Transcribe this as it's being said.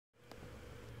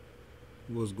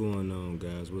What's going on,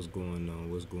 guys? What's going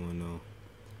on? What's going on?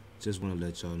 Just want to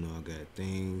let y'all know I got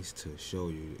things to show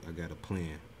you. I got a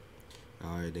plan.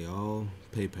 Alright, they all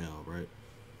PayPal, right?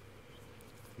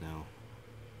 Now,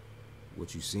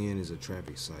 what you seeing is a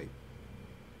traffic site.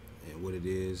 And what it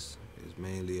is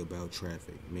mainly about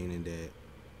traffic, meaning that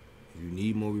if you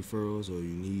need more referrals or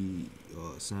you need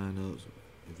sign-ups,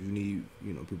 if you need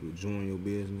people to join your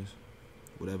business,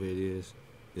 whatever it is,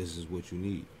 this is what you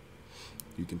need.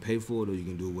 You can pay for it or you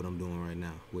can do what I'm doing right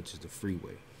now, which is the free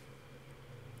way.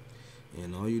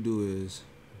 And all you do is,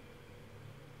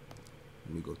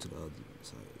 let me go to the other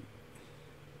side.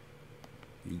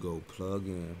 You go plug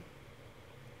in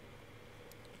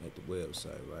at the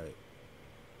website, right?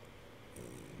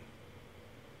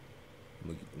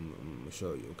 And I'm gonna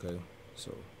show you, okay?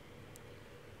 So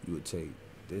you would take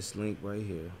this link right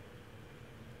here,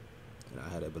 and I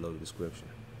had that below the description.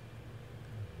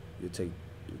 You take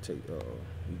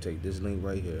this link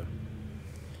right here,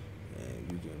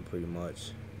 and you can pretty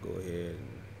much go ahead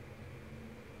and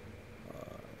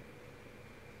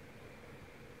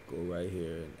go right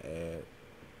here and add.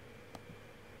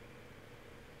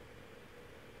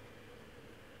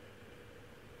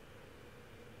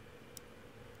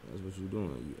 That's what you're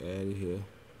doing. You add it here.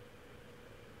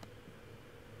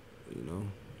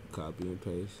 Copy and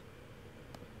paste.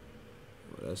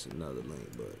 Well, that's another link,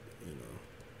 but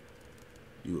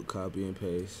you would copy and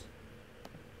paste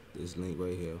this link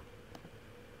right here,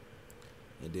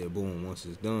 and then boom, once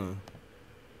it's done,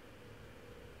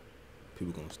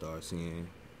 people gonna start seeing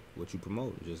what you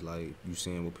promote, just like you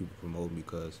seeing what people promote,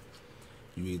 because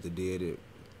you either did it,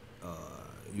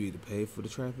 you either pay for the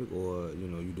traffic or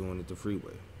you're doing it the free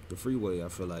way. The free way, I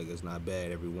feel like, is not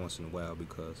bad every once in a while,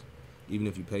 because even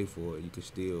if you pay for it, you can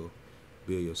still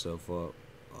build yourself up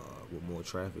with more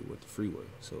traffic with the free way.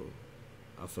 So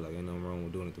I feel like ain't nothing wrong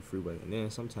with doing it the free way. And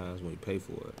then sometimes when you pay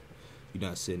for it, you're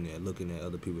not sitting there looking at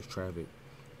other people's traffic,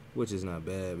 which is not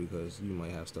bad because you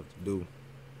might have stuff to do.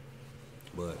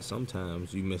 But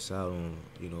sometimes you miss out on,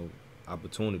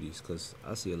 opportunities, because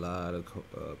I see a lot of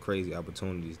crazy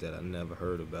opportunities that I never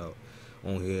heard about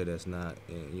on here that's not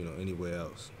anywhere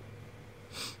else.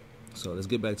 So let's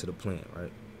get back to the plan,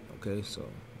 right? Okay, so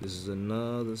this is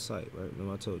another site, right?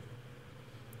 Remember I told you.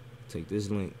 Take this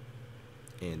link,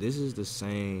 and this is the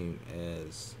same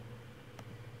as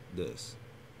this.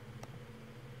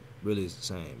 Really, it's the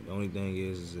same. The only thing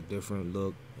is it's a different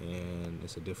look and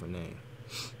it's a different name.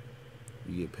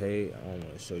 You get paid. I don't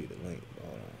want to show you the link.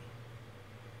 Hold on.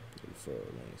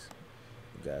 Referral links.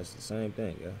 Guys, it's the same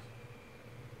thing, guys.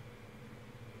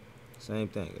 Same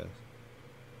thing, guys.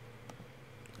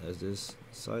 As this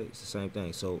site, it's the same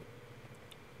thing. So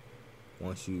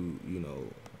once you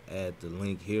add the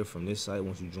link here from this site,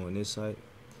 once you join this site,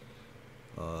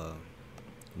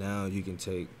 now you can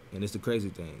take, and it's the crazy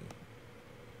thing,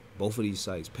 both of these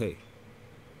sites pay.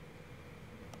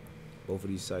 Both of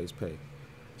these sites pay.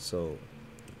 So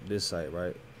this site,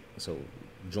 right? So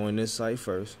join this site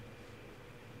first,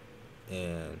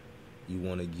 and you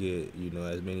want to get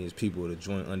as many as people to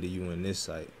join under you in this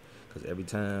site, because every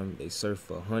time they search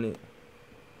for 100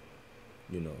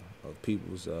 of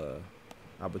people's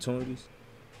opportunities,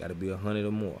 got to be 100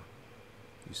 or more.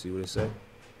 You see what it say?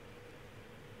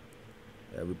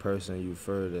 Every person you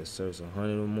refer that search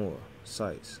 100 or more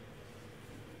sites.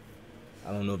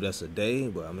 I don't know if that's a day,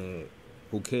 but I mean,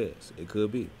 who cares? It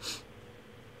could be.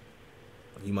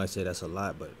 You might say that's a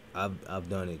lot, but I've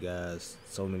done it, guys,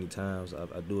 so many times.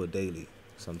 I do it daily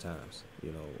sometimes.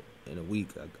 In a week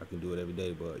I can do it every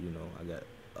day, but I got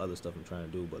other stuff I'm trying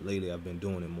to do. But lately I've been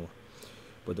doing it more.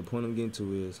 But the point I'm getting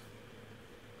to is,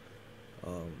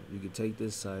 you can take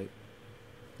this site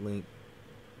link,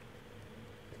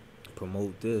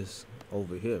 promote this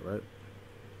over here, right?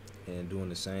 And doing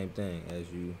the same thing as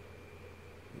you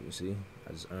see.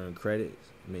 I just earn credits,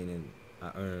 meaning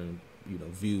I earn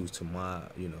views to my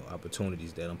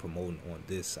opportunities that I'm promoting on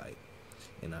this site,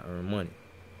 and I earn money.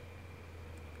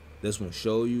 This one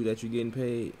show you that you're getting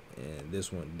paid, and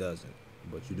this one doesn't,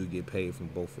 but you do get paid from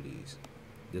both of these.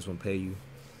 This one pay you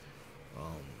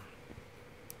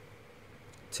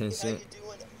 10 cents. How you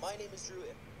doing? My name is Drew.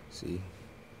 See,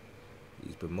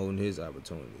 he's promoting his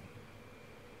opportunity,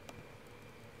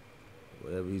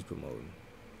 whatever he's promoting.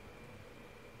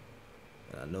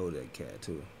 And I know that cat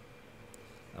too.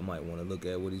 I might want to look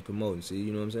at what he's promoting. See,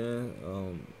 you know what I'm saying?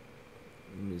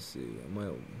 Let me see. I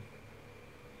might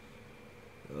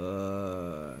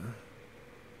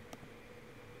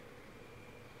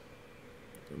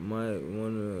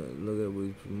want to look at what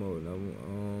he's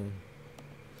promoting.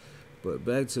 But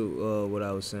back to what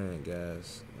I was saying,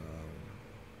 guys.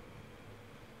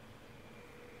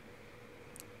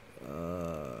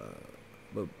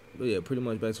 But yeah, pretty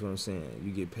much back to what I'm saying.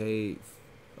 You get paid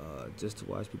just to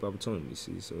watch people opportunities.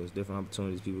 See, so it's different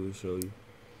opportunities people will show you.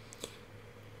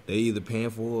 They either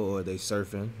paying for it or they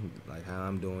surfing, like how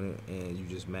I'm doing it, and you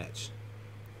just match.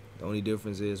 The only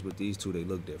difference is with these two, they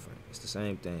look different. It's the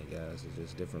same thing, guys. It's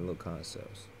just different little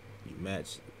concepts. You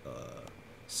match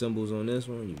symbols on this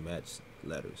one, you match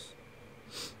letters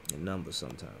and numbers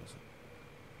sometimes.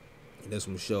 And this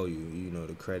one show you,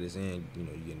 the credits and you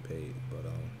getting paid. But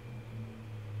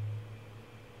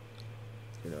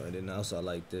and then also I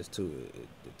like this too.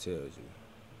 It tells you,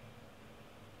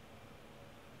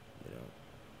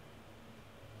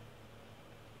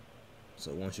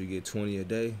 So once you get 20 a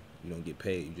day, you don't get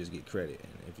paid. You just get credit.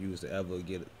 And if you was to ever to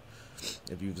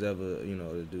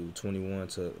do 21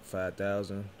 to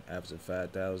 5,000, after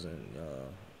 5,000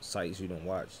 sites you don't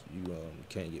watch, you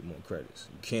can't get more credits.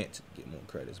 You can't get more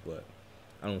credits, but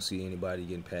I don't see anybody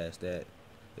getting past that.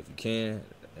 If you can,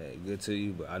 hey, good to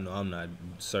you. But I know I'm not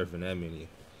surfing that many.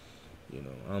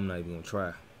 I'm not even gonna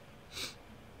try.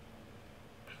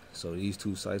 So these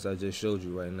two sites I just showed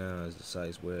you right now is the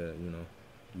sites where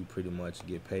you pretty much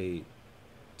get paid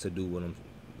to do what I'm,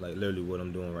 like literally what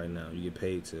I'm doing right now. You get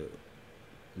paid to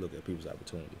look at people's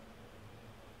opportunity.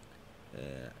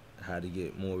 And how to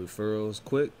get more referrals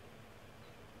quick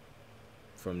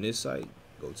from this site,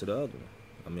 go to the other one.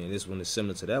 I mean, this one is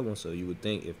similar to that one, so you would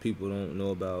think if people don't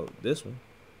know about this one,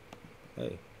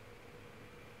 hey,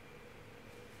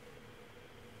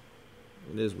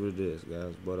 it is what it is,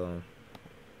 guys. But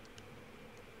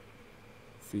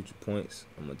future points,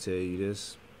 I'm gonna tell you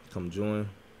this. Come join.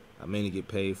 I mainly get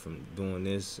paid from doing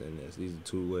this and this. These are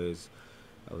two ways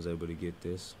I was able to get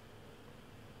this.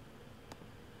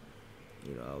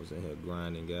 I was in here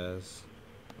grinding, guys.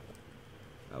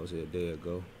 I was here a day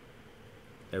ago.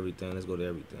 Everything, let's go to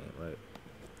everything, right?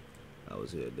 I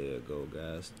was here a day ago,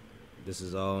 guys. This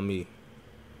is all me.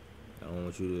 I don't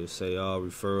want you to say all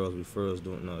referrals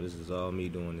doing. No, this is all me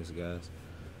doing this, guys.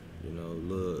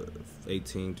 Look,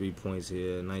 18 3 points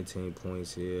here, 19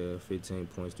 points here, 15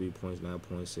 points, 3 points,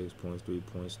 9.6 points, 3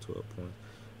 points, 12 points.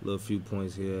 Little few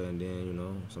points here, and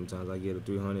then, sometimes I get a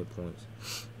 300 points.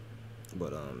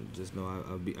 But just know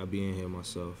I be in here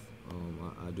myself.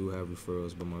 I do have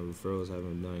referrals, but my referrals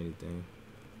haven't done anything.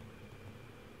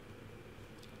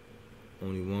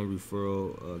 Only one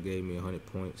referral gave me 100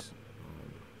 points.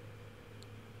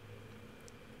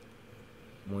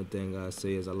 One thing I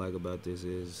say is I like about this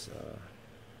is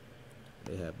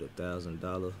they have the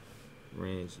 $1,000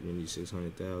 range. You need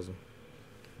 600,000.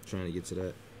 Trying to get to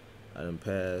that. I done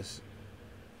passed.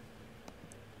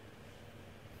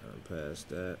 I done passed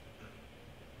that.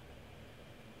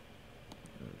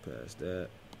 I done passed that.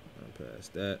 I done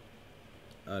passed that.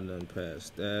 I done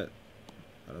passed that.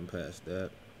 I done passed that.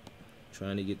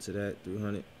 Trying to get to that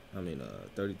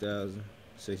 30,000,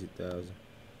 60,000.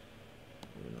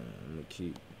 I'm gonna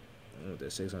keep. I want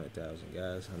that 600,000,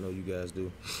 guys. I know you guys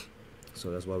do. So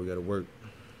that's why we gotta work.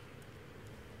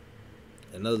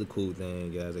 Another cool thing,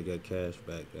 guys, I got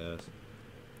CASHBACK, guys.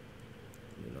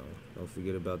 Don't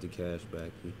forget about the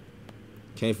CASHBACK.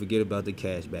 Can't forget about the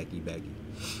CASHBACK.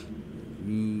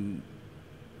 You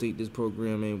think this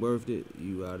program ain't worth it?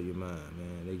 You out of your mind,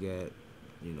 man. They got,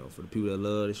 for the people that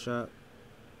love to shop.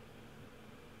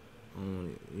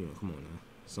 Come on now.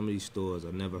 Some of these stores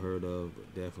I've never heard of,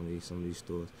 but definitely some of these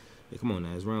stores. Hey, come on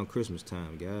now, it's around Christmas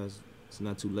time, guys. It's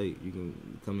not too late. You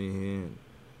can come in here and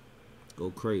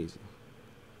go crazy,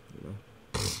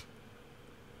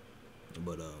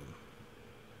 But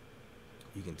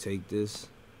you can take this.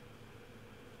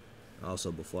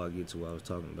 Also, before I get to what I was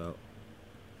talking about,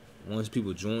 once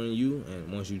people join you and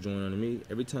once you join under me,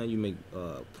 every time you make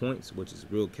points, which is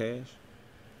real cash,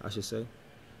 I should say,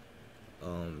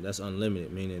 that's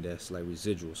unlimited, meaning that's like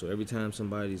residual. So every time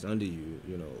somebody's under you,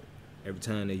 every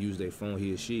time they use their phone,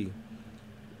 he or she,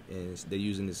 and they're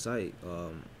using the site,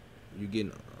 you're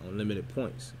getting unlimited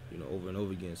points, over and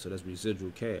over again. So that's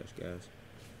residual cash, guys.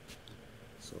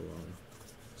 So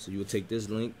you will take this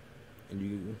link,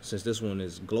 and since this one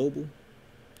is global,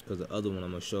 because the other one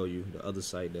I'm gonna show you, the other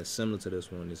site that's similar to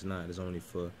this one is not. It's only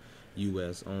for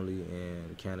U.S. only,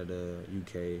 and Canada,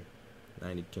 UK,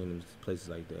 United Kingdoms, places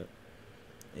like that.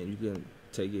 And you can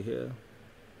take it here.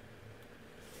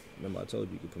 Remember I told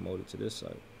you can promote it to this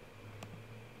site.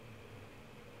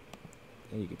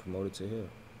 And you can promote it to here.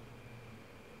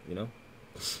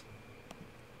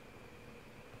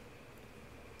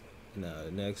 Now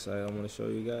the next site I want to show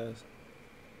you guys,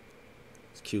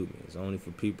 it's Cuban. It's only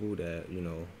for people that,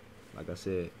 like I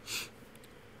said,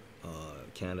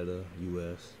 Canada,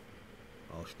 US,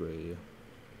 Australia,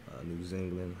 New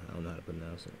Zealand, I don't know how to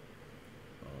pronounce it,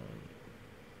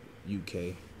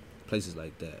 UK, places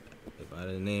like that. If I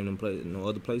didn't name them places, no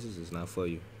other places, it's not for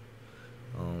you.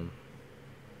 And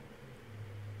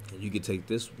you can take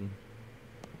this one,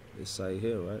 this site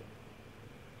here, right?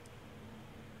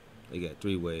 They got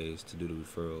 3 ways to do the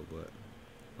referral, but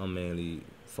I'm mainly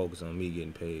focused on me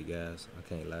getting paid, guys. I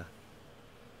can't lie.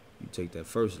 You take that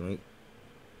first link,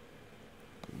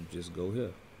 you just go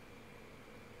here,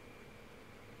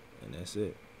 and that's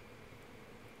it.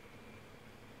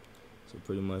 So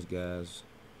pretty much, guys,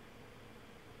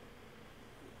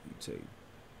 you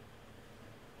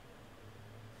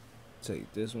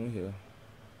take this one here,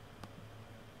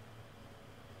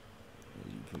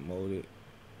 and you promote it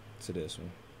to this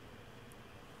one.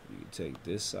 You can take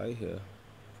this site here,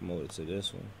 promote it to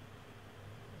this one,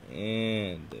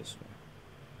 and this one.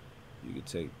 You can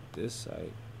take this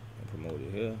site and promote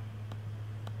it here.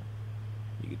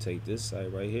 You can take this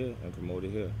site right here and promote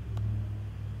it here.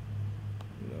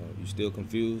 You know, if you still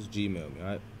confused, Gmail me,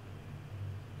 alright?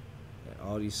 And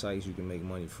all these sites you can make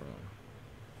money from.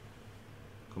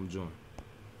 Come join.